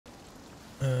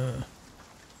Okay,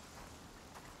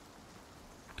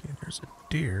 there's a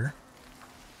deer.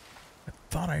 I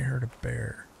thought I heard a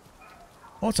bear.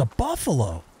 Oh, it's a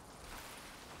buffalo.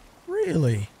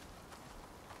 Really?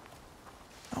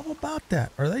 How about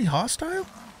that? Are they hostile?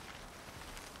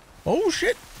 Oh,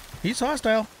 shit. He's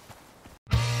hostile.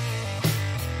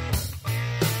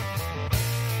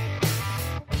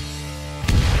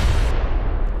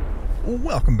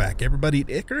 Welcome back, everybody,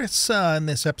 to Icarus. In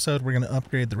this episode, we're going to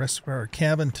upgrade the rest of our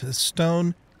cabin to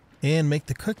stone and make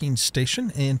the cooking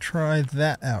station and try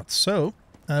that out. So,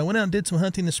 I went out and did some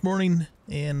hunting this morning,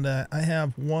 and I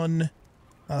have one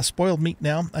spoiled meat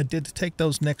now. I did take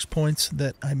those next points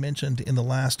that I mentioned in the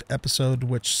last episode,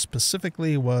 which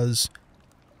specifically was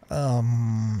a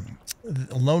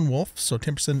lone wolf, so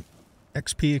 10%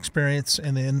 XP experience,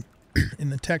 and then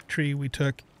in the tech tree we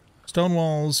took stone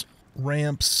walls,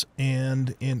 ramps,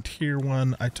 and in tier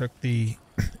 1 I took the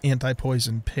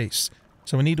anti-poison paste.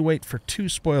 So we need to wait for 2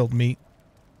 spoiled meat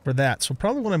for that. So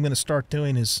probably what I'm going to start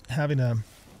doing is having a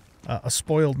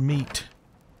spoiled meat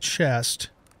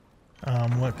chest.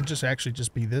 Well, it could just actually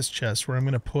just be this chest where I'm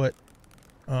going to put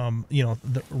you know,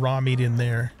 the raw meat in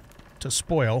there to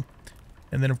spoil.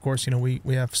 And then of course, you know, we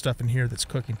have stuff in here that's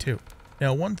cooking too.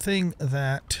 Now, one thing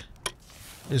that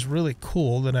is really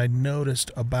cool that I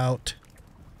noticed about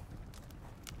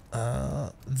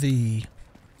the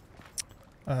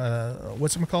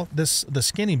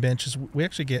skinny bench is we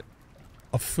actually get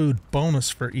a food bonus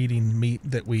for eating meat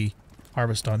that we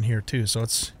harvest on here too. So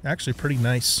it's actually pretty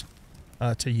nice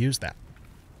to use that.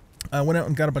 I went out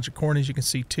and got a bunch of corn, as you can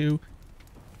see too,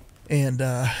 and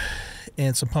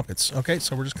some pumpkins. Okay,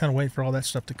 so we're just kind of waiting for all that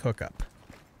stuff to cook up.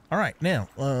 All right, now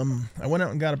I went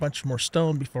out and got a bunch more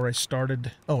stone before I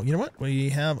started. Oh, you know what?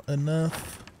 We have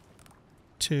enough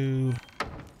to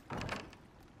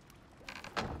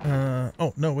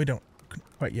oh, no, we don't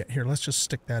quite yet. Here, let's just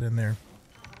stick that in there.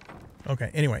 Okay,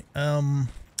 anyway, I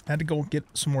had to go get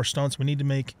some more stones. We need to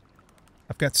make,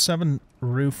 I've got 7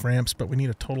 roof ramps, but we need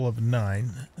a total of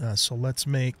 9. So let's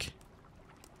make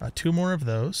 2 more of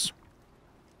those.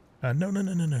 No.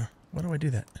 Why do I do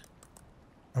that?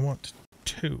 I want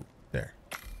 2 there.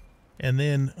 And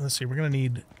then, let's see, we're going to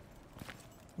need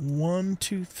 1,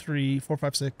 2, 3, 4,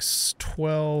 5, 6,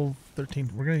 12,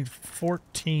 13. We're going to need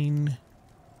 14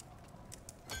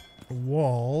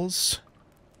 walls.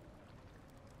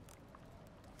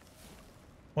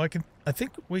 Well, I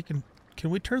think we can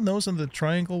we turn those into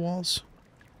triangle walls?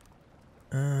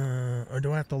 Or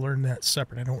do I have to learn that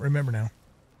separate? I don't remember now.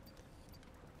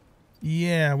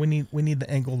 Yeah, we need the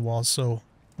angled walls, so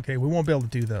okay, we won't be able to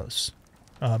do those.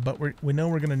 But we know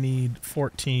we're going to need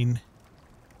 14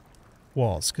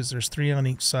 walls because there's 3 on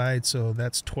each side, so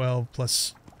that's 12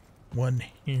 plus 1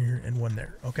 here and 1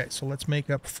 there. Okay, so let's make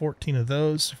up 14 of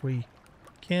those if we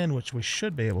can, which we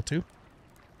should be able to.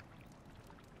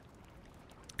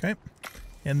 Okay,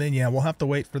 and then yeah, we'll have to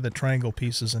wait for the triangle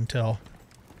pieces until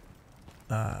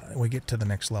we get to the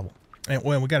next level. And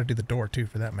well, we got to do the door too,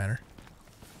 for that matter.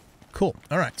 Cool.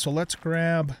 All right, so let's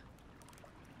grab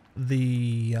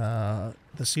the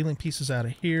ceiling pieces out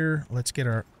of here. Let's get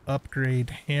our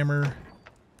upgrade hammer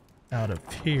out of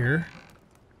here.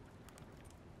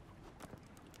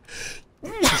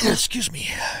 Excuse me.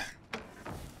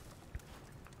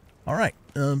 All right,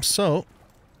 so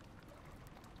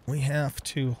we have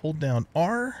to hold down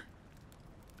R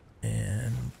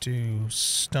and do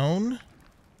stone.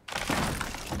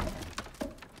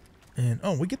 And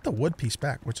oh, we get the wood piece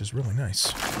back, which is really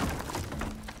nice.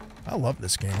 I love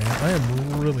this game, man. I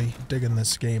am really digging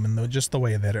this game and just the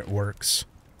way that it works.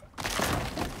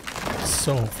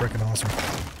 So freaking awesome.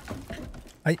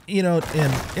 You know,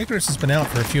 and Icarus has been out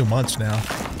for a few months now,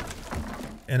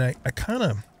 and I kind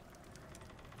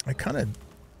of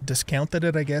discounted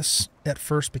it, I guess, at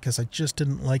first because I just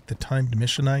didn't like the timed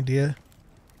mission idea.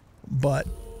 But,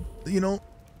 you know,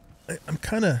 I'm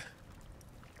kind of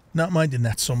not minding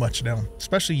that so much now,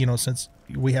 especially, you know, since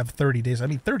we have 30 days. I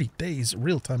mean, 30 days,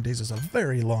 real-time days, is a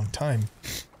very long time.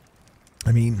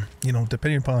 I mean, you know,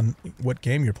 depending upon what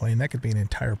game you're playing, that could be an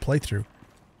entire playthrough.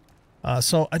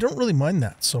 So I don't really mind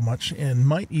that so much, and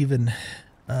might even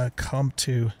come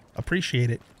to appreciate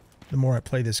it the more I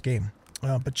play this game.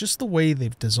 But just the way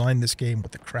they've designed this game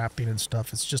with the crafting and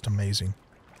stuff, it's just amazing.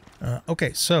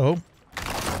 Okay, so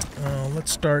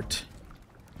let's start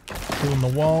doing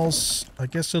the walls. I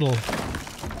guess it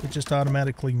just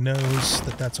automatically knows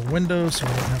that that's a window, so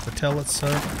we don't have to tell it so.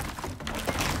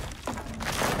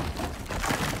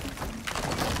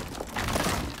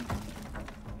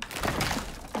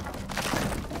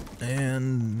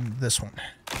 And this one.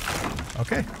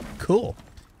 Okay, cool.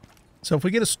 So if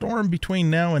we get a storm between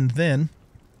now and then,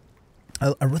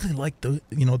 I really like the,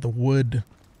 you know, the wood,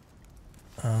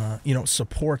 you know,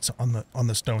 supports on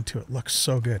the stone too. It looks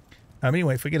so good.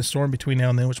 Anyway, if we get a storm between now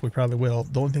and then, which we probably will,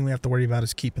 the only thing we have to worry about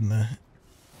is keeping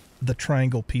the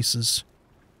triangle pieces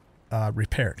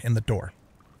repaired in the door.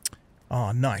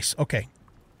 Oh, nice. Okay.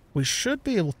 We should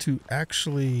be able to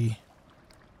actually...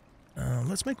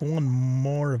 let's make one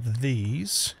more of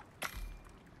these.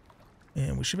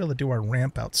 And we should be able to do our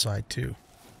ramp outside, too.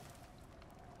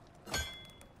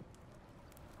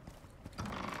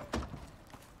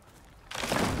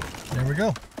 There we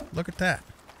go. Look at that.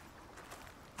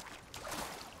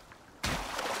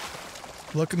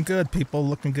 Looking good, people.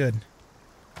 Looking good.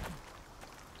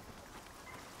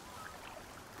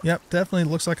 Yep, definitely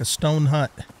looks like a stone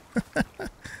hut.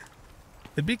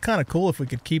 It'd be kind of cool if we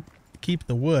could keep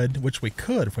the wood, which we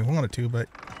could if we wanted to, but,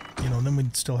 you know, then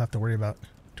we'd still have to worry about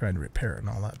trying to repair it and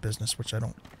all that business, which I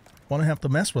don't want to have to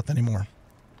mess with anymore.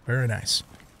 Very nice.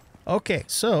 Okay,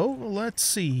 so let's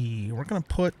see. We're going to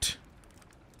put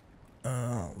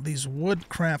these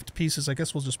woodcraft pieces, I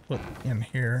guess we'll just put in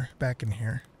here, back in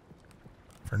here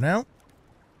for now.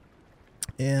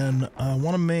 And I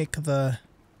want to make the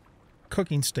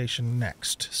cooking station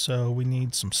next. So we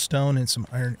need some stone and some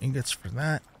iron ingots for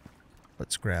that.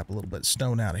 Let's grab a little bit of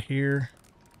stone out of here.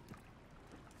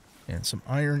 And some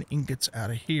iron ingots out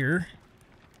of here.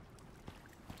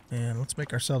 And let's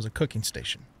make ourselves a cooking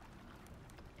station.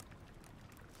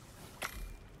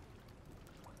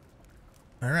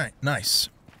 Alright, nice.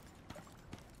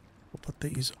 We'll put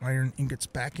these iron ingots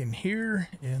back in here,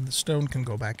 and the stone can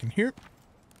go back in here.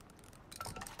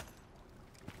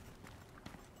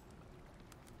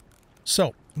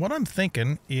 So, what I'm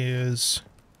thinking is,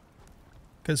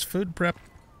 because food prep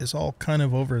is all kind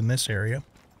of over in this area,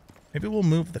 maybe we'll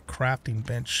move the crafting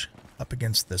bench up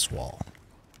against this wall.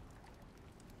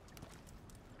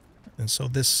 And so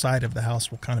this side of the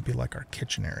house will kind of be like our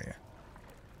kitchen area.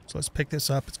 So let's pick this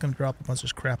up. It's going to drop a bunch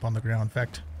of crap on the ground. In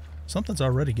fact, something's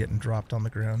already getting dropped on the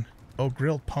ground. Oh,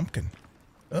 grilled pumpkin.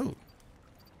 Oh.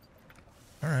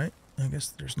 Alright. I guess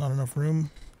there's not enough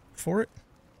room for it.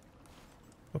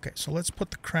 Okay, so let's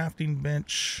put the crafting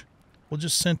bench. We'll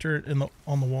just center it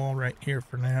on the wall right here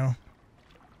for now.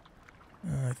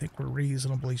 I think we're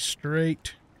reasonably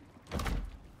straight.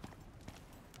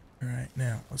 Alright,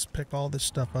 now let's pick all this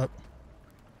stuff up.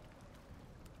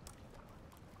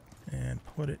 And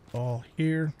put it all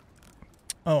here.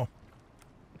 Oh,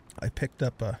 I picked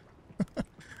up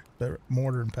the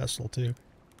mortar and pestle too.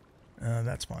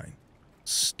 That's fine.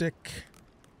 Stick,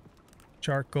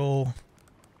 charcoal.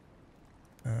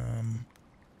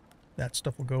 That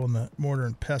stuff will go in the mortar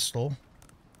and pestle.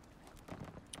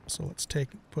 So let's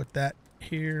put that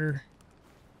here.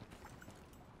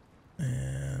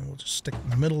 And we'll just stick it in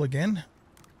the middle again.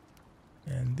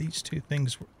 And these two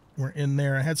things were in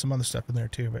there. I had some other stuff in there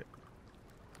too, but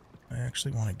I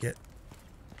actually want to get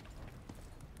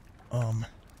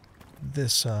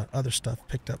this other stuff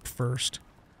picked up first.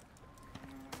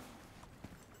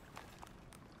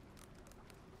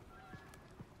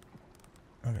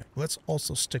 Okay, let's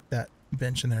also stick that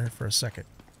bench in there for a second.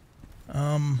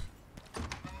 Alright.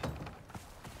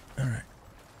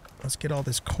 Let's get all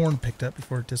this corn picked up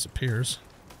before it disappears.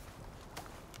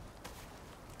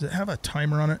 Does it have a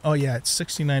timer on it? Oh yeah, it's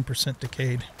 69%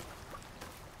 decayed.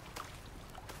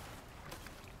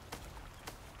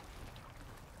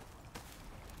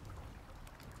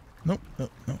 Nope,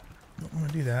 nope, nope. Don't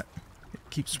want to do that. It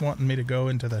keeps wanting me to go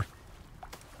into the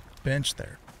bench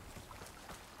there.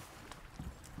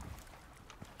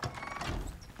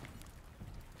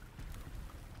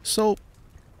 So,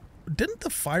 didn't the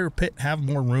fire pit have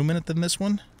more room in it than this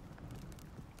one?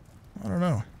 I don't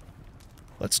know.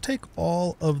 Let's take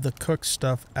all of the cooked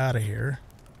stuff out of here.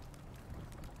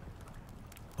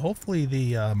 Hopefully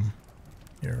the, here,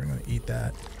 we're going to eat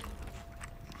that.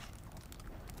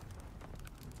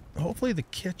 Hopefully the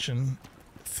kitchen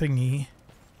thingy,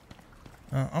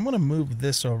 I'm going to move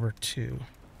this over too.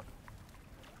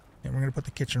 And we're going to put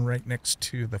the kitchen right next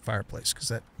to the fireplace, because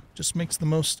that just makes the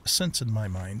most sense in my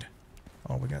mind.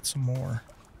 Oh, we got some more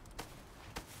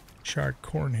charred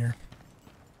corn here.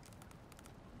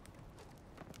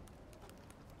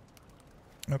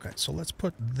 Okay, so let's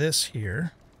put this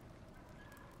here.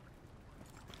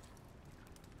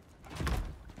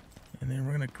 And then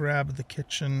we're going to grab the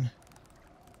kitchen,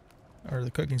 or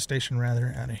the cooking station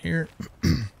rather, out of here.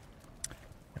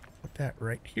 Put that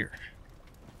right here.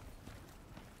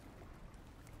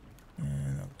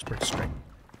 And that looks pretty straight.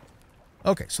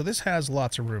 Okay, so this has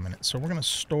lots of room in it. So we're going to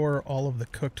store all of the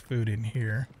cooked food in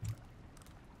here.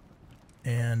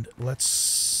 And let's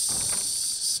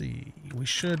see. We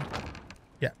should...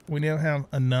 Yeah, we now have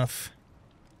enough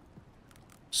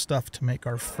stuff to make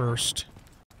our first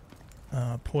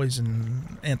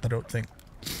poison antidote thing.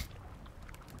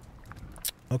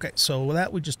 Okay, so with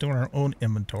that, we just do our own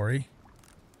inventory.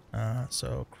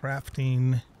 So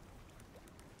crafting,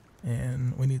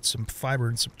 and we need some fiber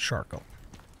and some charcoal.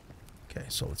 Okay,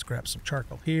 so let's grab some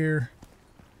charcoal here,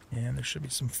 and there should be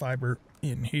some fiber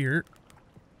in here.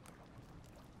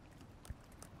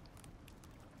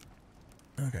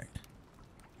 Okay,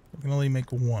 we can only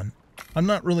make one. I'm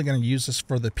not really going to use this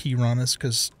for the piranhas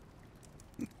because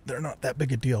they're not that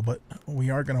big a deal, but we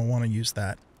are going to want to use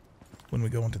that when we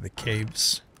go into the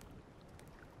caves.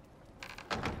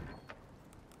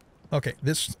 Okay,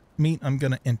 this meat I'm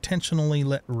going to intentionally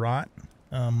let rot.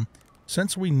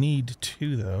 Since we need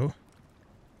 2, though,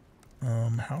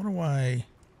 how do I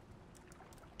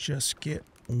just get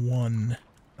 1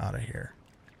 out of here?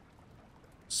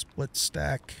 Split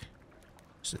stack.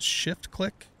 Is it shift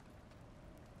click?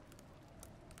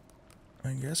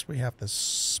 I guess we have to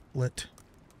split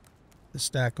the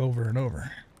stack over and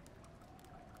over.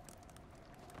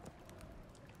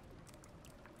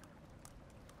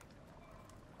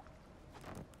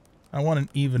 I want an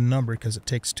even number because it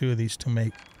takes 2 of these to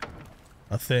make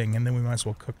a thing, and then we might as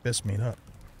well cook this meat up.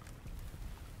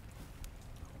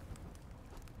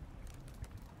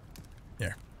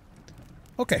 There.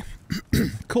 Okay.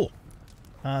 Cool.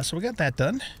 So we got that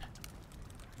done.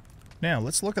 Now,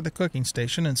 let's look at the cooking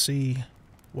station and see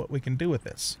what we can do with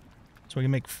this. So we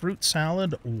can make fruit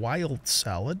salad, wild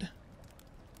salad,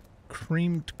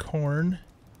 creamed corn,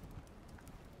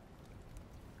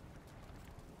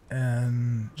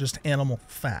 and just animal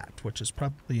fat, which is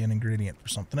probably an ingredient for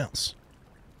something else.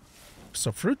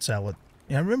 So fruit salad.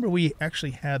 Yeah, I remember we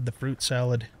actually had the fruit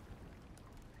salad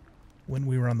when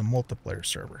we were on the multiplayer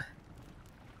server.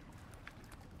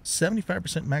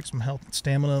 75% maximum health and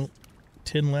stamina,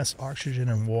 10 less oxygen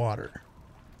and water,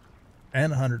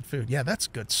 and 100 food. Yeah, that's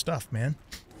good stuff, man.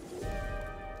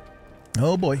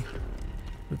 Oh boy.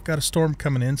 We've got a storm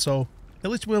coming in, so at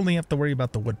least we only have to worry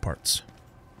about the wood parts.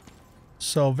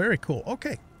 So, very cool.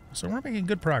 Okay, so we're making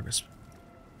good progress.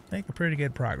 Making pretty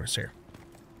good progress here.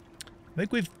 I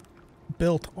think we've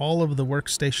built all of the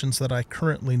workstations that I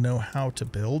currently know how to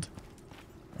build.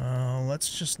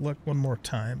 Let's just look one more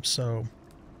time. So,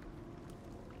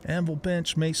 anvil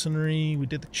bench, masonry, we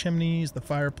did the chimneys, the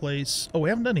fireplace. Oh, we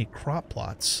haven't done any crop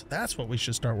plots. That's what we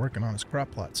should start working on, is crop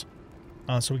plots.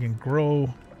 So we can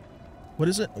grow, what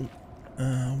is it?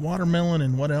 Watermelon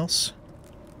and what else?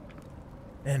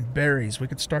 And berries. We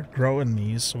could start growing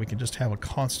these so we can just have a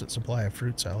constant supply of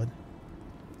fruit salad.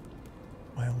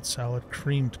 Wild salad,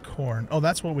 creamed corn. Oh,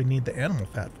 that's what we need the animal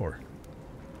fat for.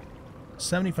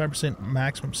 75%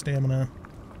 maximum stamina.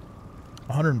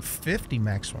 150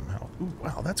 maximum health. Ooh,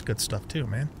 wow, that's good stuff too,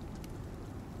 man.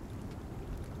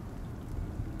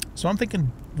 So I'm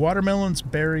thinking watermelons,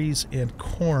 berries, and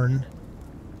corn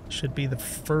should be the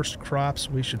first crops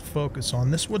we should focus on.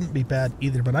 This wouldn't be bad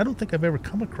either, but I don't think I've ever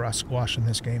come across squash in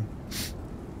this game.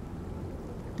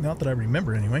 Not that I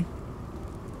remember, anyway.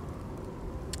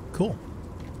 Cool.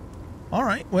 All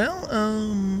right, well,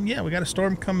 yeah, we got a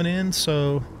storm coming in,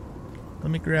 so let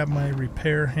me grab my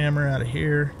repair hammer out of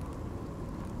here.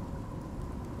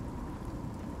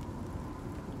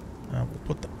 We'll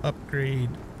put the upgrade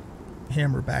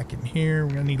hammer back in here.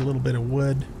 We're going to need a little bit of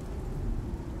wood.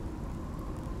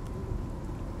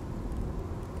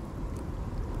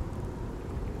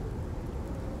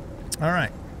 All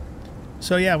right.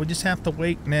 So, yeah, we just have to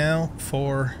wait now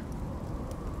for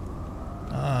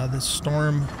this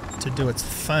storm to do its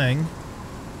thing.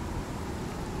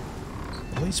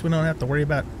 At least we don't have to worry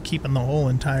about keeping the whole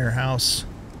entire house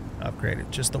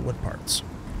upgraded, just the wood parts.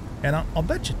 And I'll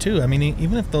bet you, too, I mean,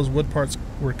 even if those wood parts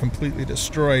were completely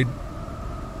destroyed,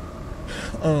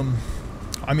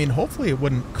 I mean, hopefully it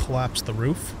wouldn't collapse the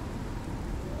roof.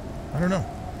 I don't know.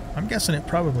 I'm guessing it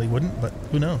probably wouldn't, but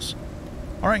who knows?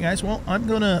 All right, guys, well, I'm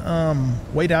going to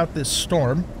wait out this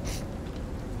storm,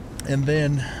 and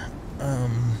then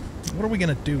what are we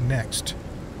going to do next?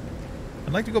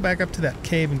 I'd like to go back up to that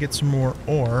cave and get some more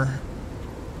ore,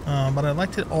 but I'd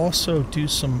like to also do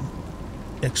some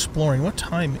exploring. What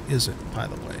time is it, by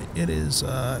the way? It is,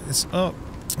 it's up.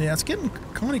 Yeah, it's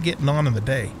kind of getting on in the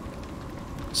day.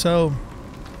 So,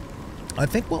 I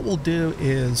think what we'll do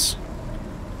is,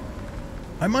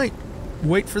 I might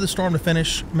wait for the storm to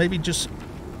finish, maybe just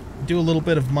do a little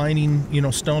bit of mining, you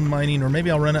know, stone mining, or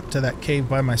maybe I'll run up to that cave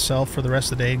by myself for the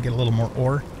rest of the day and get a little more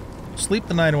ore. Sleep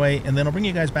the night away, and then I'll bring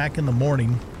you guys back in the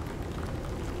morning,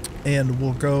 and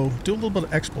we'll go do a little bit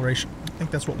of exploration. I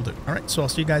think that's what we'll do. All right, so I'll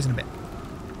see you guys in a bit.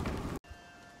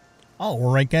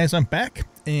 All right, guys, I'm back,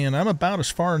 and I'm about as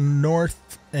far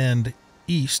north and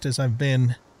east as I've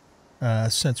been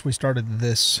since we started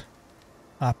this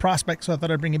prospect, so I thought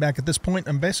I'd bring you back at this point.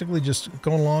 I'm basically just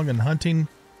going along and hunting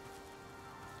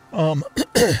and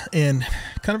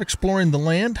kind of exploring the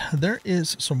land. There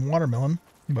is some watermelon,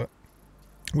 but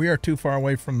we are too far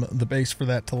away from the base for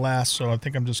that to last, so I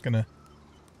think I'm just going to,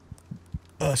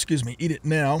 eat it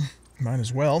now. Might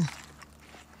as well.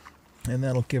 And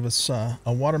that'll give us a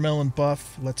watermelon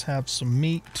buff. Let's have some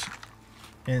meat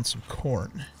and some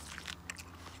corn.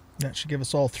 That should give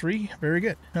us all three. Very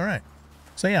good. All right.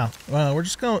 So yeah, we're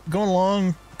just going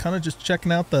along, kind of just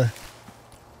checking out the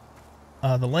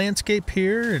landscape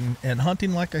here and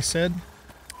hunting, like I said,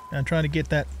 and trying to get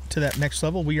that to that next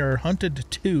level. We are hunted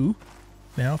 2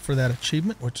 now for that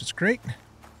achievement, which is great.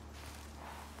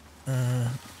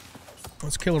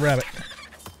 Let's kill a rabbit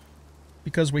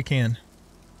because we can.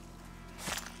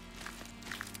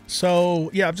 So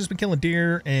yeah, I've just been killing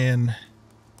deer and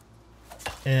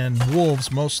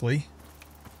wolves mostly,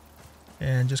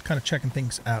 and just kind of checking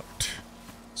things out.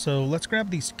 So let's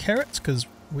grab these carrots because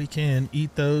we can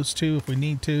eat those too if we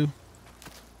need to.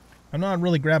 I'm not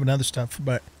really grabbing other stuff,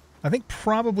 but I think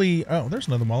probably... Oh, there's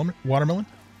another watermelon.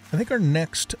 I think our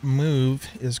next move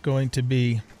is going to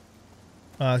be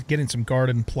getting some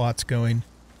garden plots going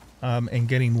and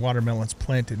getting watermelons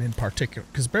planted in particular.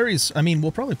 Because berries, I mean,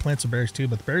 we'll probably plant some berries too,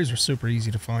 but the berries are super easy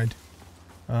to find.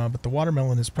 But the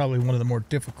watermelon is probably one of the more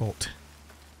difficult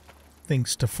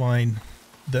things to find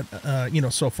that, you know,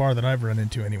 so far that I've run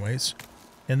into anyways.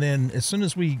 And then as soon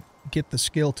as we get the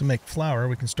skill to make flour,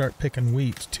 we can start picking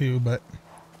wheat too. But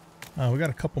we got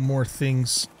a couple more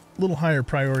things, a little higher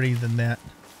priority than that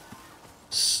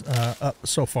up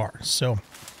so far. So,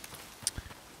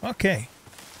 okay.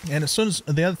 And as soon as,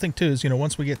 the other thing too is, you know,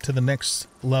 once we get to the next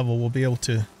level, we'll be able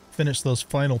to finish those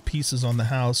final pieces on the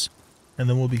house, and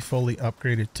then we'll be fully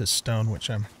upgraded to stone, which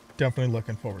I'm definitely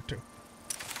looking forward to.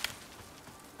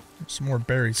 Some more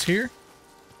berries here.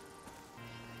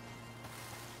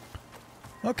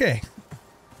 Okay.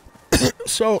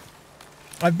 So,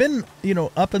 I've been, you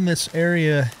know, up in this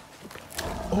area.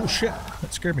 Oh shit,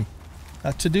 that scared me.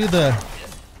 To do the,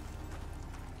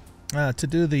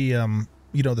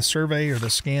 you know, the survey or the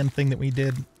scan thing that we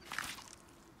did.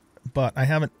 But I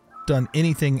haven't done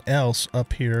anything else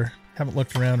up here. Haven't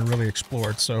looked around and really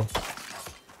explored, so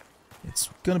it's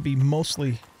going to be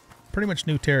mostly pretty much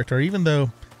new territory, even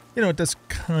though, you know, it does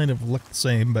kind of look the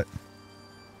same, but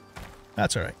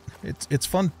that's all right. It's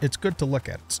fun. It's good to look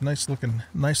at. It's a nice looking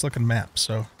map,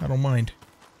 so I don't mind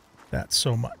that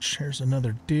so much. Here's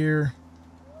another deer.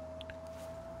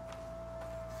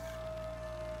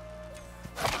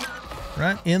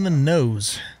 Right in the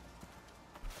nose.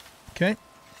 Okay.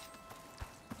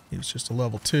 He was just a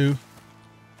level 2.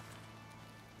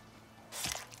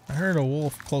 I heard a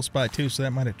wolf close by too, so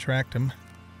that might attract him.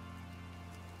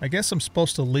 I guess I'm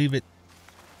supposed to leave it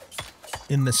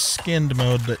in the skinned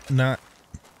mode, but not,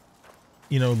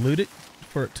 you know, loot it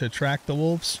for it to attract the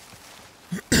wolves.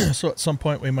 So at some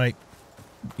point we might,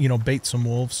 you know, bait some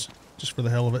wolves just for the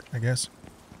hell of it, I guess.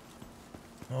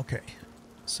 Okay.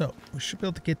 So we should be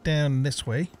able to get down this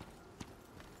way.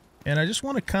 And I just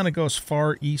want to kind of go as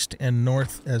far east and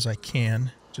north as I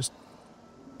can, just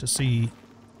to see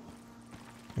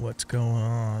what's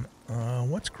going on.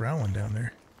 What's growling down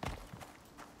there?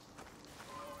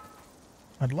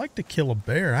 I'd like to kill a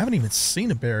bear. I haven't even seen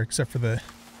a bear except for the,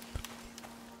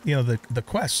 you know, the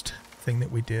quest thing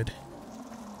that we did.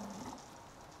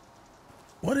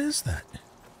 What is that?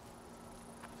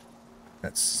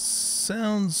 That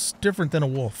sounds different than a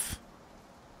wolf.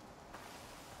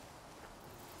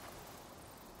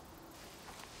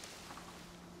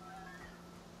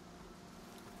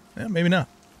 Yeah, maybe not.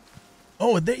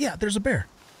 Oh, yeah, there's a bear.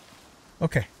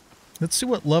 Okay. Let's see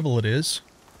what level it is.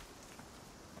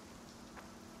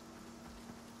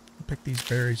 I'll pick these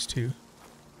berries too.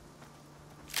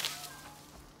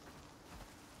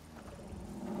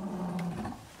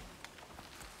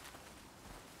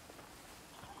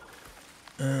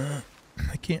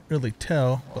 I can't really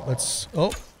tell, but let's...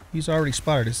 Oh, he's already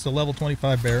spotted. It's the level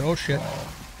 25 bear. Oh, shit.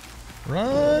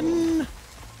 Run!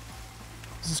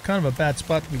 This is kind of a bad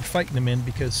spot to be fighting him in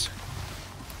because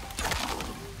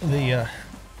the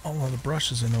all of the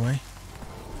brush is in the way.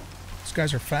 These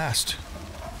guys are fast.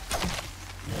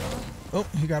 Oh,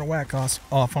 he got a whack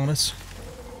off on us.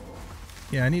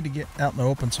 Yeah, I need to get out in the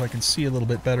open so I can see a little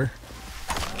bit better.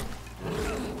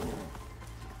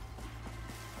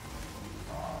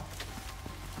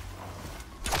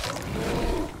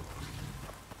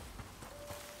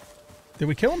 Did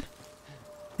we kill him?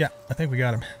 Yeah, I think we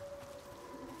got him.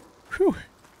 Whew.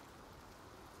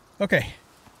 Okay.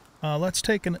 Let's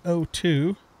take an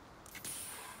O2.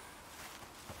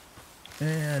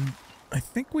 And I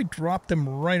think we dropped them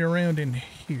right around in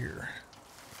here.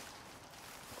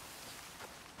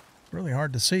 Really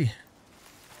hard to see.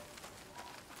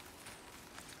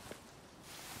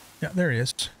 Yeah, there he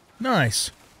is.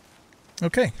 Nice.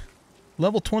 Okay.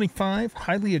 Level 25,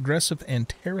 highly aggressive and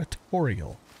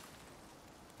territorial.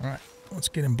 Alright, let's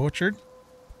get him butchered.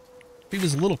 If he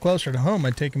was a little closer to home,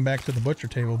 I'd take him back to the butcher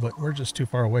table, but we're just too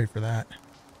far away for that.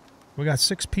 We got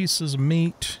 6 pieces of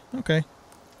meat. Okay.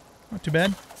 Not too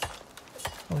bad.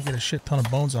 I'll get a shit ton of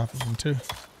bones off of him, too.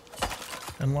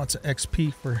 And lots of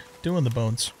XP for doing the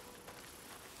bones.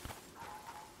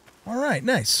 Alright,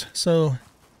 nice. So,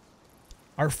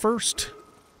 our first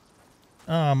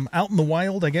out in the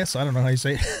wild, I guess. I don't know how you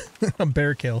say it. A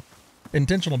bear kill.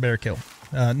 Intentional bear kill.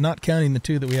 Not counting the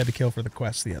 2 that we had to kill for the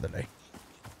quest the other day.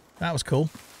 That was cool.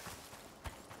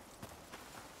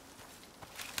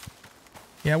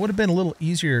 Yeah, it would have been a little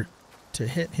easier to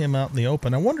hit him out in the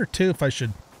open. I wonder, too, if I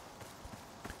should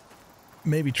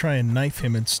maybe try and knife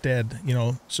him instead. You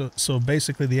know, so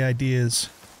basically the idea is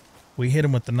we hit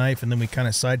him with the knife and then we kind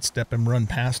of sidestep him, run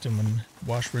past him, and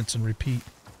wash, rinse, and repeat.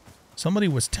 Somebody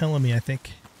was telling me, I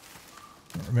think,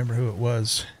 I don't remember who it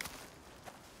was.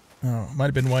 Oh, it might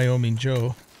have been Wyoming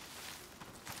Joe,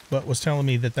 but was telling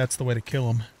me that that's the way to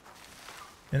kill him.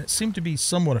 And it seemed to be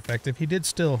somewhat effective. He did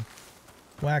still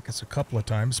whack us a couple of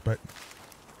times, but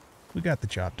we got the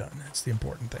job done. That's the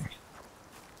important thing.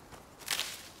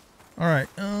 Alright,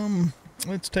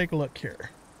 let's take a look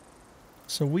here.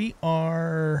 So we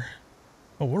are...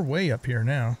 Oh, we're way up here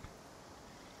now.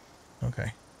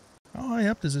 Okay. How high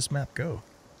up does this map go?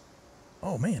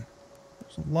 Oh, man.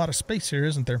 There's a lot of space here,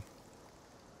 isn't there?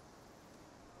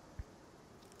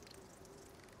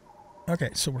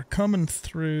 Okay, so we're coming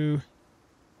through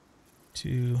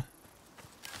to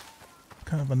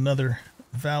kind of another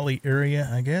valley area,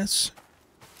 I guess.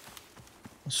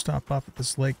 We'll stop off at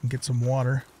this lake and get some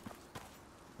water.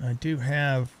 I do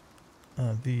have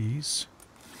these.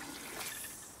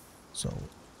 So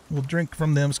we'll drink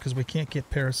from them because we can't get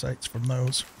parasites from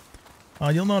those.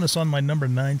 You'll notice on my number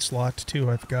 9 slot, too,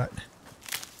 I've got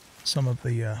some of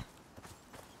the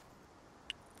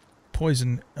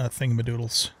poison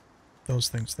thingamadoodles. Those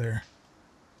things there.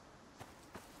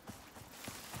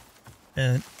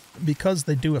 And because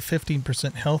they do a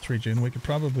 15% health regen, we could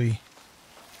probably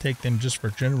take them just for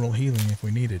general healing if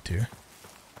we needed to.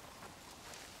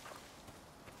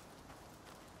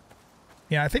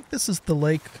 Yeah, I think this is the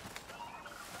lake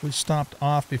we stopped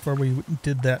off before we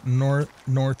did that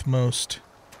northmost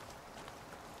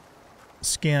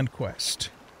scan quest.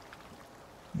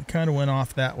 We kind of went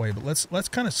off that way, but let's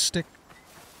kind of stick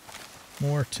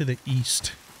more to the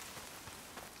east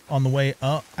on the way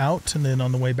out, and then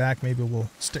on the way back maybe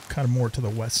we'll stick kind of more to the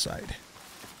west side.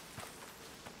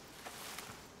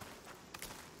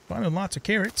 Finding lots of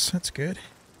carrots, that's good.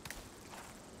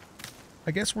 I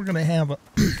guess we're going to have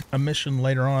a mission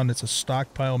later on. It's a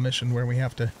stockpile mission where we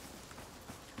have to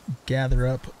gather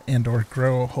up and or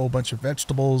grow a whole bunch of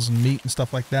vegetables and meat and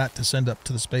stuff like that to send up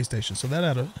to the space station. So that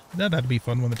ought to be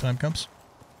fun when the time comes.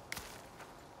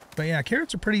 But yeah,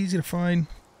 carrots are pretty easy to find.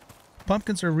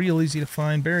 Pumpkins are real easy to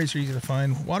find. Berries are easy to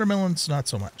find. Watermelons, not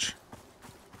so much.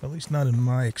 At least not in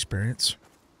my experience.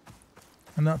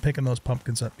 I'm not picking those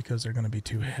pumpkins up because they're going to be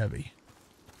too heavy.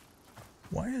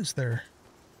 Why is there...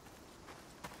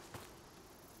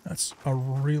 That's a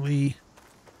really,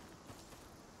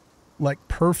 like,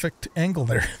 perfect angle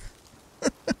there.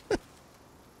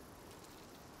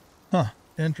 Huh,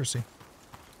 interesting.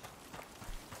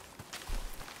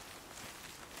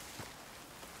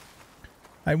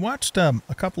 I watched a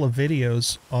couple of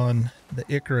videos on the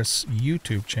Icarus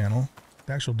YouTube channel,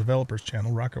 the actual developer's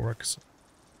channel, Rocketworks.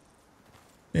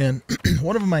 And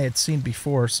one of them I had seen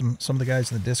before, some of the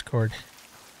guys in the Discord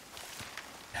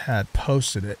had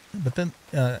posted it, but then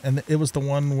and it was the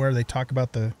one where they talk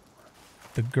about the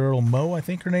girl Mo, I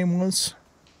think her name was,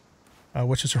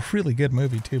 which is a really good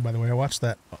movie too, by the way. I watched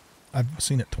that. I've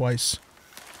seen it twice,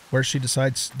 where she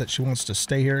decides that she wants to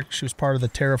stay here. She was part of the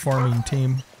terraforming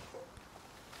team,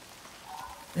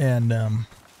 and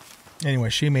anyway,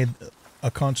 she made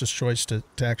a conscious choice to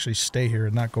actually stay here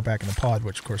and not go back in the pod,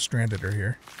 which of course stranded her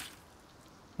here.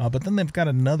 But then they've got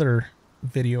another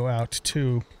video out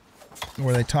too,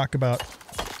 where they talk about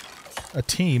a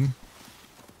team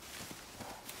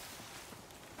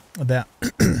that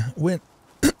went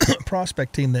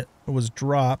prospecting that was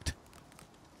dropped,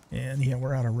 and yeah,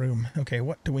 we're out of room. Okay,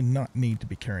 what do we not need to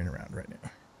be carrying around right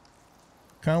now?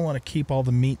 Kind of want to keep all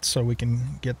the meat so we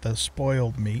can get the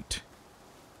spoiled meat.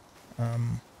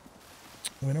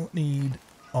 We don't need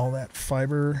all that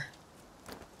fiber.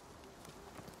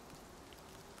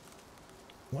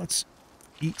 Let's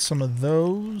eat some of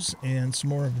those and some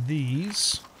more of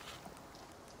these.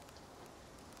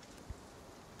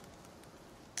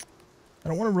 I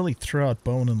don't want to really throw out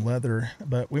bone and leather,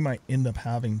 but we might end up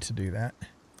having to do that.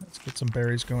 Let's get some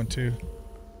berries going too.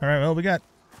 All right, well, we got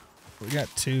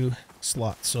 2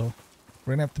 slots, so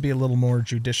we're gonna have to be a little more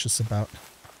judicious about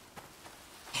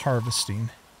harvesting.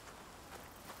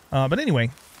 But anyway,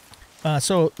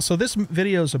 so this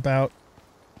video is about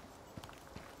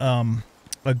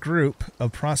a group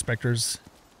of prospectors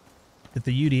that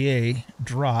the UDA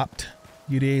dropped.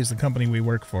 UDA is the company we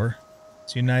work for.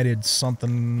 It's United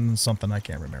something, I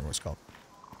can't remember what it's called.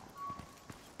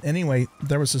 Anyway,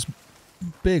 there was this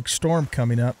big storm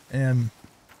coming up, and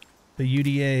the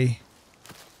UDA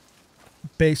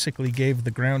basically gave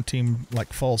the ground team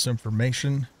like false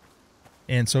information.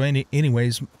 And so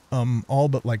anyways, all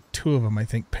but like 2 of them, I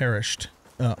think, perished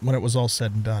when it was all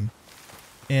said and done.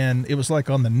 And it was like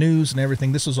on the news and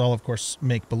everything. This was all, of course,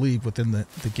 make-believe within the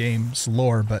game's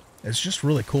lore, but it's just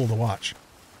really cool to watch.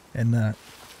 And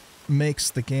makes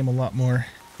the game a lot more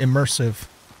immersive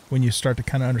when you start to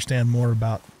kind of understand more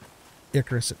about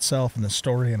Icarus itself and the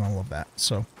story and all of that.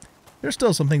 So there's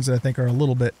still some things that I think are a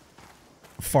little bit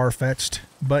far-fetched,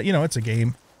 but, you know, it's a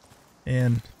game.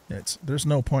 And there's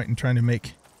no point in trying to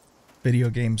make video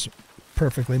games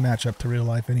perfectly match up to real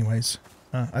life anyways.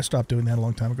 I stopped doing that a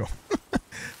long time ago.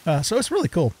 So it's really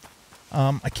cool.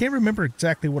 I can't remember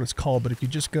exactly what it's called, but if you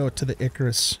just go to the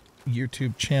Icarus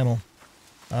YouTube channel,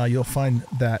 you'll find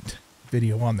that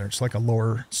video on there. It's like a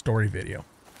lore story video.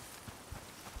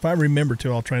 If I remember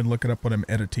to, I'll try and look it up when I'm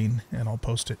editing, and I'll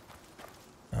post it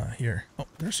here. Oh,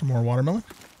 there's some more watermelon.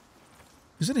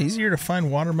 Is it easier to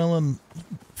find watermelon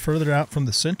further out from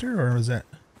the center, or is that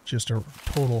just a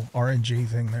total RNG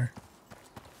thing there?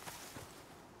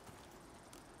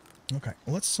 Okay,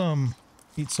 well, let's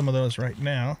eat some of those right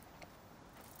now,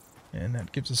 and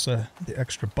that gives us the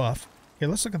extra buff. Okay,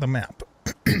 let's look at the map.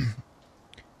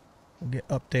 We'll get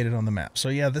updated on the map. So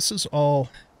yeah, this is all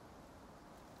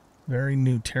very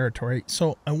new territory.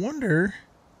 So I wonder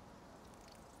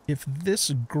if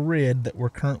this grid that we're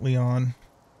currently on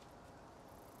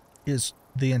is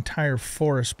the entire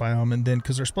forest biome, and then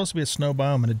because there's supposed to be a snow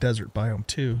biome and a desert biome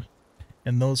too,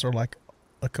 and those are like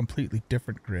a completely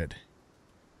different grid.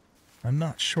 I'm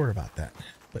not sure about that,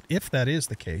 but if that is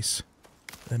the case,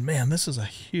 then man, this is a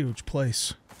huge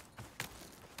place.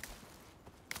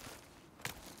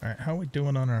 All right, how are we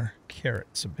doing on our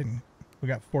carrots? We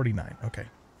got 49. Okay.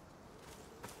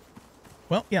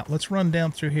 Well, yeah, let's run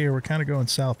down through here. We're kind of going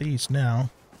southeast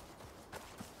now,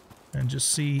 and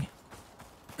just see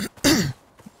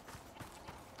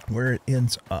where it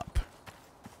ends up.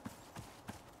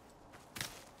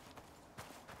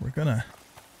 We're gonna...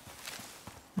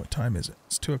 What time is it?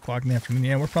 It's 2 o'clock in the afternoon.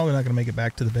 Yeah, we're probably not gonna make it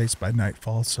back to the base by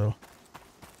nightfall, so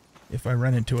if I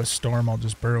run into a storm, I'll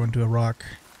just burrow into a rock.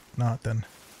 If not, then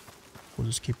we'll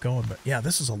just keep going. But yeah,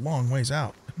 this is a long ways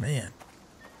out. Man.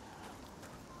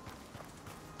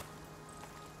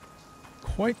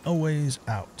 Quite a ways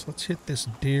out. Let's hit this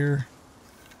deer.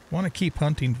 Want to keep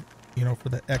hunting, you know, for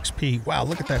the XP. Wow,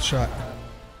 look at that shot.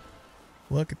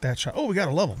 Look at that shot. Oh, we got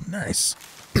a level. Nice.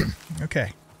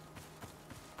 Okay.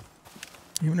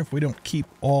 Even if we don't keep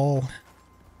all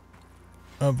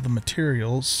of the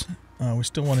materials, we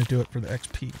still want to do it for the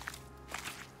XP.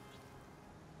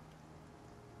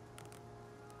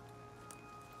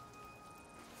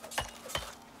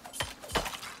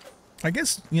 I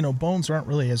guess, you know, bones aren't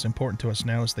really as important to us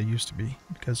now as they used to be,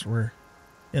 because we're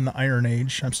in the Iron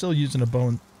Age. I'm still using a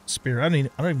bone spear. I don't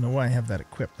even know why I have that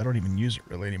equipped. I don't even use it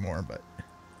really anymore, but...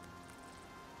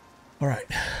 Alright,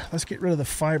 let's get rid of the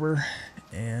fiber,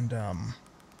 and,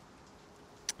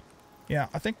 yeah,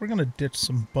 I think we're going to ditch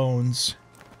some bones,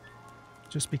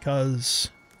 just because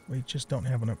we just don't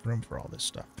have enough room for all this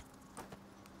stuff.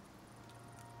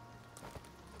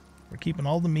 We're keeping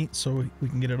all the meat so we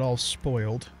can get it all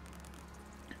spoiled.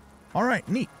 Alright,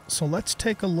 neat. So let's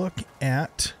take a look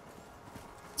at...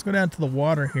 Let's go down to the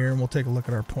water here and we'll take a look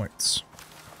at our points.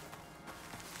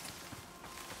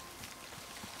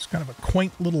 It's kind of a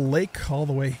quaint little lake all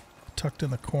the way tucked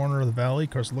in the corner of the valley.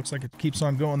 Of course, it looks like it keeps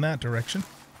on going that direction.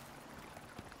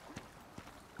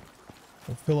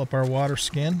 We'll fill up our water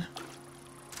skin.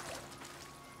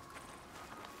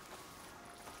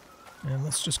 And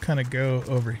let's just kind of go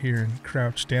over here and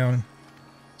crouch down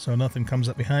so nothing comes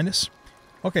up behind us.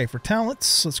 Okay, for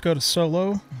talents, let's go to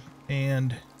solo,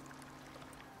 and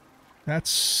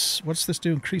that's, what's this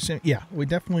do? Increasing? Yeah, we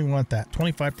definitely want that.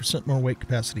 25% more weight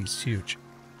capacity is huge.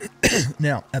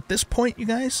 Now, at this point, you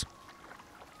guys,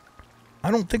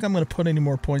 I don't think I'm going to put any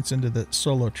more points into the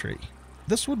solo tree.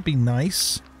 This would be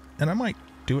nice, and I might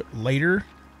do it later.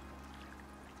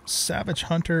 Savage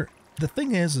Hunter. The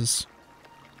thing is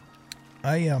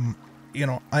I you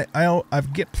know, I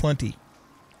get plenty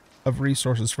of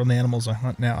resources from the animals I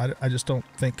hunt now. I just don't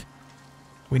think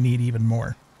we need even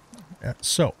more.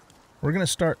 So we're going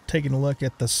to start taking a look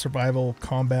at the survival,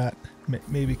 combat,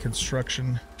 maybe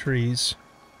construction trees.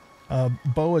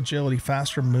 Bow agility,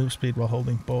 faster move speed while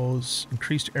holding bows,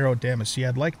 increased arrow damage. Yeah,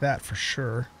 I'd like that for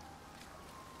sure.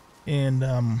 And,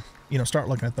 you know, start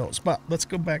looking at those. But let's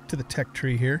go back to the tech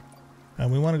tree here.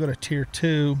 We want to go to tier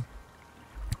 2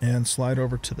 and slide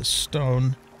over to the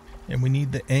stone. And we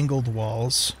need the angled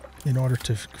walls in order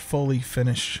to fully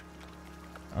finish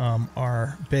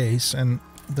our base. And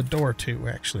the door too, we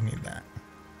actually need that.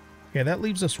 Okay, that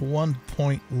leaves us 1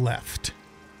 point left.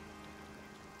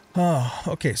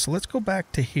 Okay, so let's go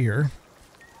back to here.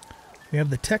 We have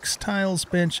the textiles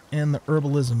bench and the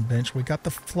herbalism bench. We got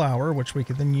the flour, which we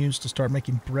could then use to start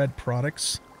making bread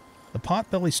products. The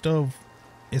potbelly stove,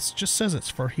 it just says it's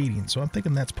for heating, so I'm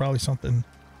thinking that's probably something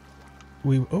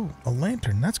we... Oh, a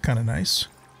lantern. That's kind of nice.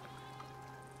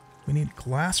 We need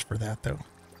glass for that, though.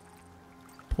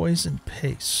 Poison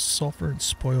paste, sulfur and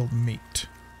spoiled meat.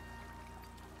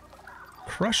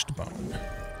 Crushed bone.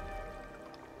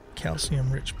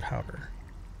 Calcium-rich powder.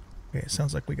 Okay, it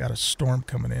sounds like we got a storm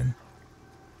coming in.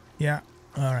 Yeah,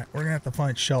 alright, we're gonna have to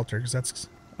find shelter, because that's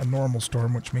a normal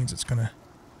storm, which means it's gonna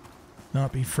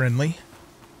not be friendly.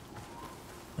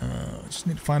 Just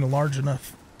need to find a large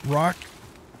enough rock.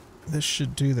 This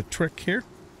should do the trick here.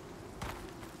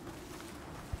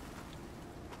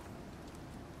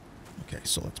 Okay,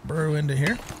 so let's burrow into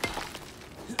here.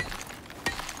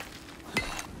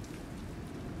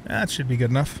 That should be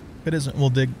good enough. If it isn't, we'll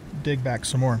dig back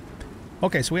some more.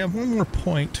 Okay, so we have one more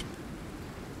point.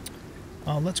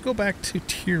 Let's go back to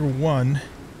tier 1.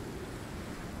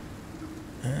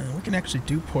 We can actually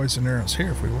do poison arrows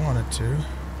here if we wanted to.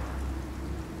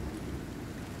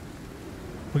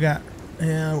 We got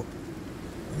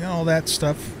all that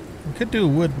stuff. We could do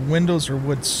wood windows or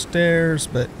wood stairs,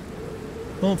 but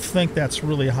I don't think that's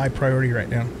really a high priority right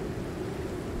now.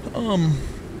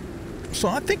 So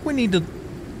I think we need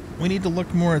to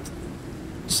look more at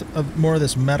more of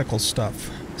this medical stuff.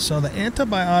 So the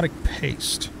antibiotic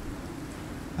paste.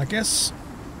 I guess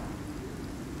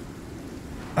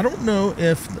I don't know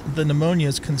if the pneumonia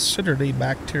is considered a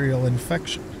bacterial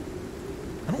infection.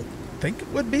 I don't think it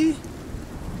would be,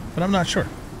 but I'm not sure.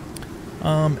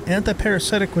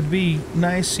 Antiparasitic would be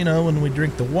nice, you know, when we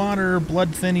drink the water,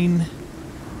 blood thinning,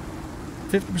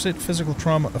 50% physical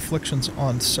trauma afflictions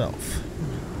on self.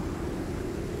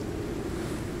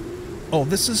 Oh,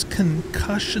 this is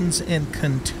concussions and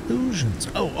contusions.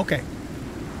 Oh, okay.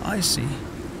 I see.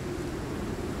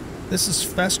 This is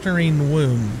festering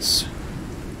wounds.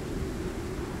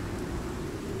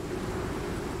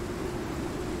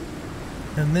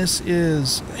 And this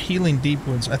is healing deep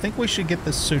wounds. I think we should get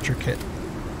this suture kit.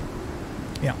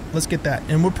 Yeah, let's get that.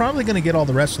 And we're probably going to get all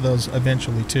the rest of those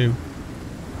eventually, too.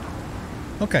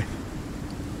 Okay.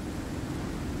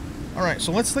 Alright,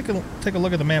 so let's take a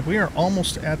look at the map. We are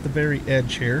almost at the very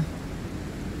edge here.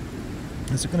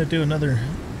 Is it going to do another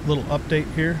little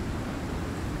update here?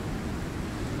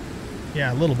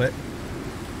 Yeah, a little bit.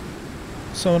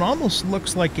 So it almost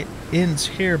looks like it ends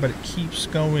here, but it keeps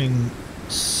going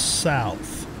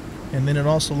south. And then it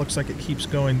also looks like it keeps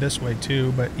going this way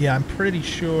too. But yeah, I'm pretty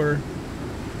sure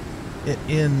it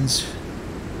ends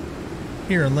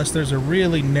here, unless there's a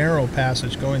really narrow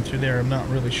passage going through there. I'm not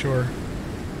really sure.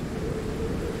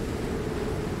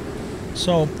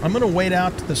 So I'm going to wait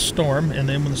out the storm, and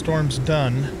then when the storm's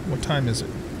done, what time is it?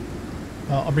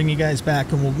 I'll bring you guys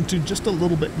back, and we'll do just a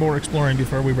little bit more exploring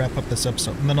before we wrap up this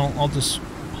episode. And then I'll just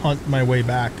hunt my way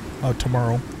back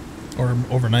tomorrow or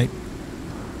overnight.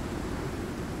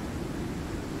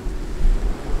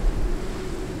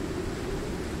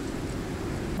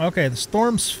 Okay, the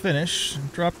storm's finished.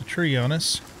 Dropped the tree on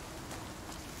us.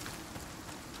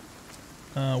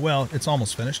 Well, it's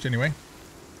almost finished anyway.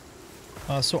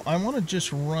 So I want to just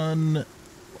run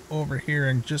over here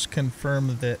and just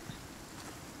confirm that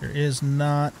there is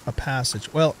not a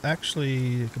passage. Well, actually,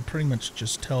 you can pretty much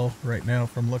just tell right now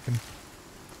from looking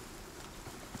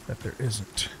that there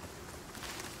isn't.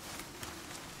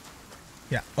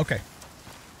 Yeah, okay.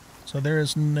 So there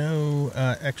is no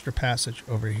extra passage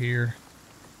over here.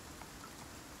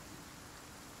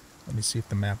 Let me see if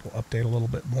the map will update a little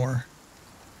bit more.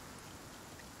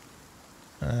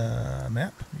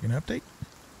 Map, you can update?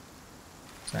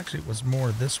 Actually, it was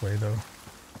more this way, though.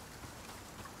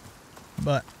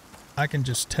 But I can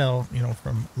just tell, you know,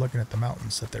 from looking at the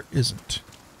mountains that there isn't.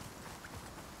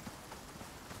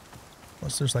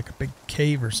 Unless there's like a big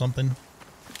cave or something.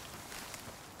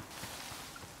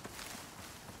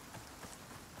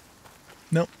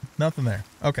 Nope, nothing there.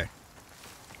 Okay.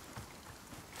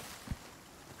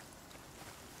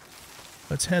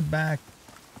 Let's head back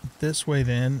this way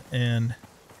then, and...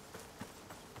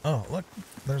 Oh, look,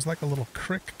 there's like a little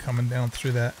creek coming down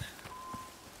through that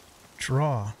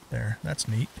draw there. That's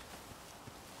neat.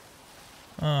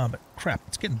 But crap,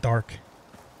 it's getting dark.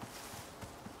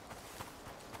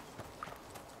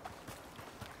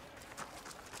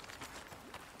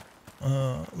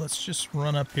 Let's just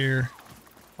run up here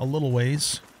a little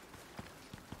ways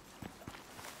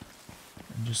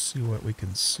and just see what we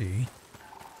can see.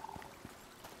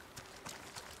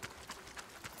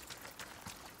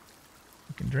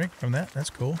 We can drink from that. That's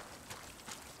cool.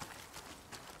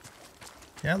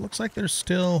 Yeah, it looks like there's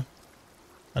still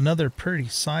another pretty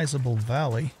sizable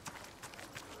valley.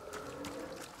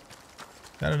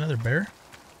 Got another bear?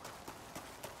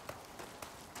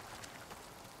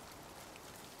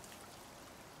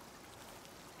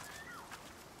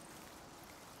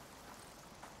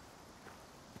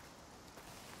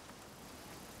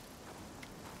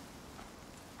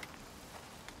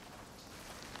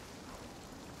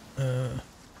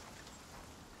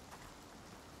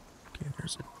 Okay,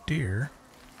 there's a deer.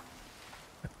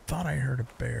 I thought I heard a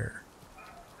bear.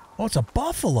 Oh, it's a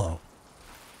buffalo.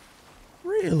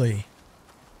 Really?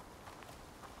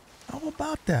 How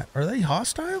about that? Are they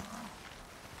hostile?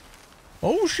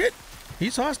 Oh, shit.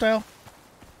 He's hostile.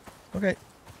 Okay.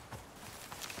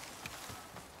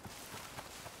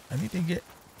 I need to get,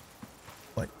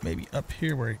 like, maybe up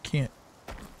here where it can't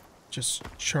just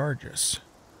charge us.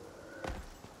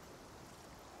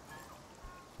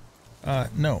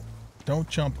 No. Don't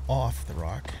jump off the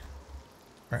rock.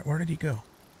 Alright, where did he go?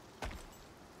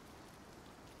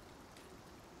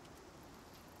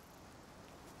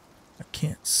 I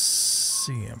can't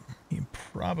see him. He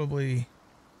probably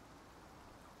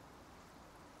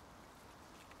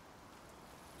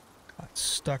got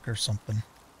stuck or something.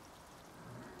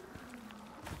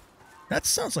 That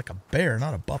sounds like a bear,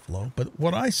 not a buffalo, but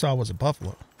what I saw was a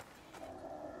buffalo.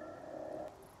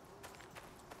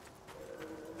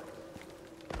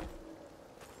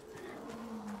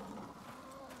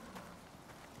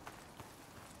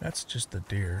 That's just a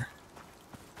deer.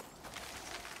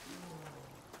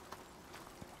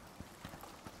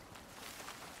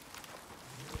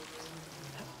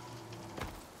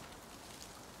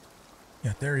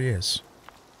 Yeah, there he is.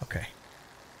 Okay.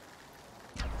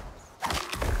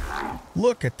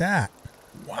 Look at that.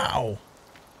 Wow.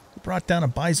 We brought down a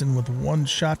bison with one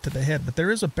shot to the head, but there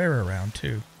is a bear around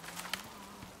too.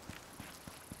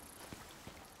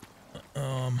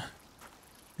 And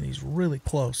he's really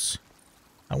close.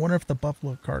 I wonder if the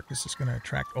buffalo carcass is going to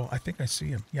attract... Oh, I think I see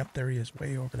him. Yep, there he is,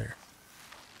 way over there.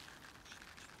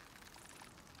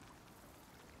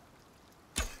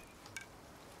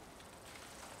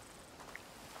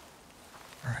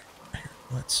 Alright, here,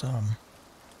 let's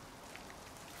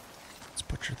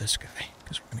butcher this guy,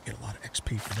 because we're going to get a lot of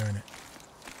XP for doing it.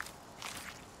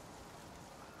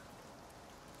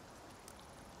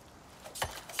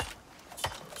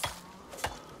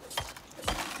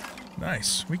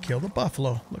 Nice. We killed a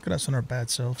buffalo. Look at us and our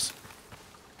bad selves.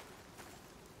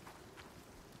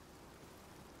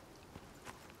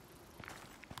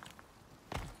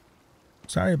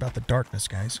 Sorry about the darkness,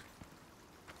 guys.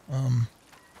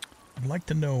 I'd like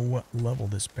to know what level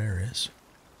this bear is.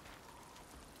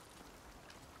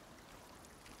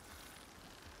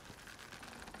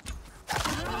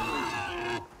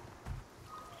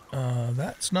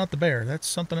 That's not the bear. That's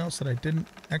something else that I didn't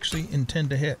actually intend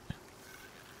to hit.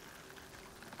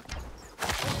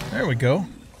 There we go.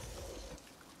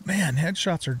 Man,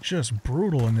 headshots are just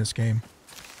brutal in this game.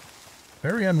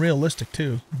 Very unrealistic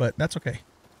too, but that's okay.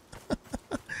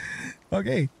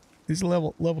 Okay, he's a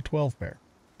level 12 bear.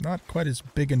 Not quite as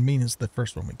big and mean as the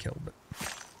first one we killed,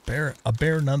 but a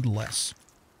bear nonetheless.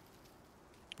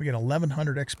 We get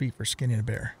 1100 XP for skinning a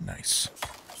bear. Nice.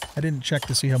 I didn't check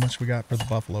to see how much we got for the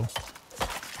buffalo.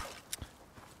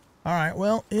 Alright,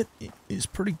 well, it is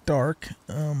pretty dark.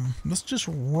 Let's just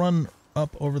run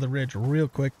up over the ridge real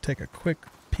quick, take a quick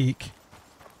peek.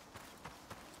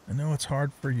 I know it's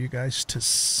hard for you guys to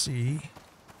see.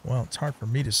 Well, it's hard for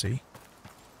me to see.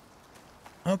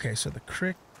 Okay, so the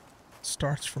creek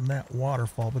starts from that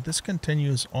waterfall, but this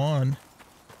continues on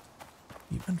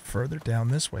even further down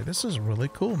this way. This is really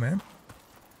cool, man.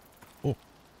 Oh.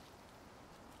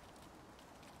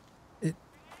 It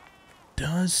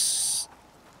does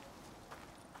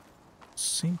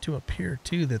seem to appear,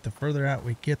 too, that the further out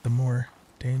we get, the more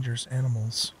dangerous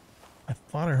animals. I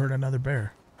thought I heard another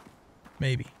bear.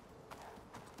 Maybe.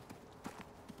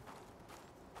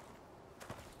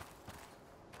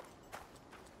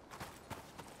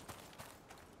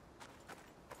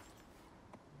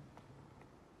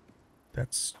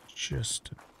 That's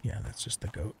just, yeah, that's just the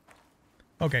goat.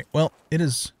 Okay, well, it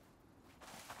is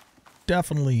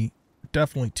definitely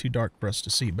too dark for us to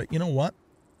see. But you know what?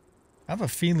 I have a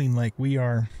feeling like we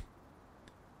are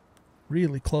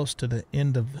really close to the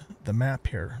end of the map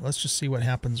here. Let's just see what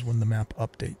happens when the map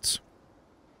updates.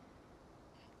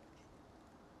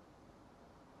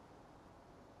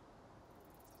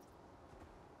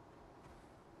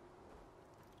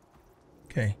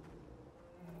 Okay.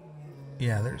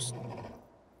 Yeah, there's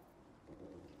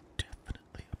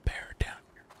definitely a bear down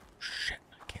here. Shit,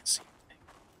 I can't see anything.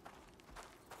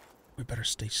 We better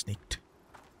stay sneaked.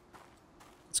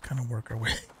 Let's kind of work our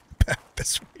way back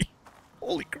this way.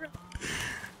 Holy crap.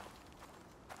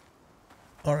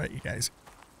 Alright, you guys.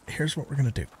 Here's what we're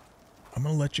going to do. I'm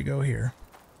going to let you go here.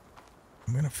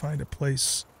 I'm going to find a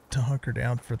place to hunker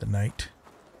down for the night.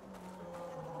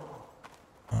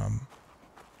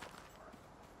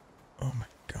 Oh my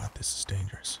god, this is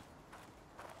dangerous.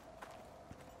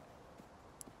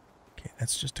 Okay,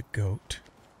 that's just a goat.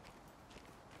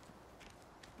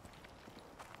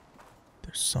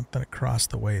 There's something across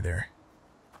the way there.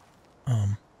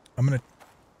 I'm gonna...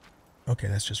 Okay,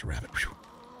 that's just a rabbit. Whew.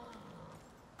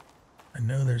 I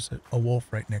know there's a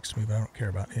wolf right next to me, but I don't care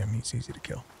about him. He's easy to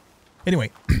kill.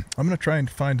 Anyway, I'm gonna try and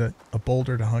find a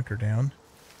boulder to hunker down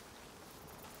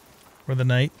for the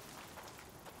night.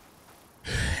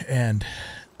 And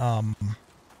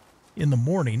in the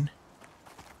morning,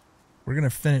 we're going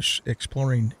to finish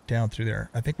exploring down through there.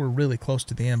 I think we're really close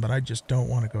to the end, but I just don't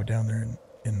want to go down there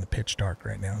in the pitch dark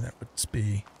right now. That would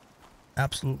be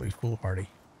absolutely foolhardy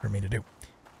for me to do.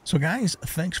 So guys,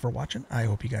 thanks for watching. I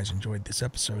hope you guys enjoyed this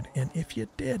episode. And if you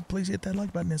did, please hit that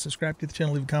like button and subscribe to the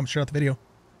channel. Leave a comment, share out the video.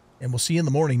 And we'll see you in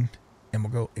the morning, and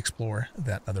we'll go explore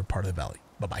that other part of the valley.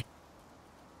 Bye-bye.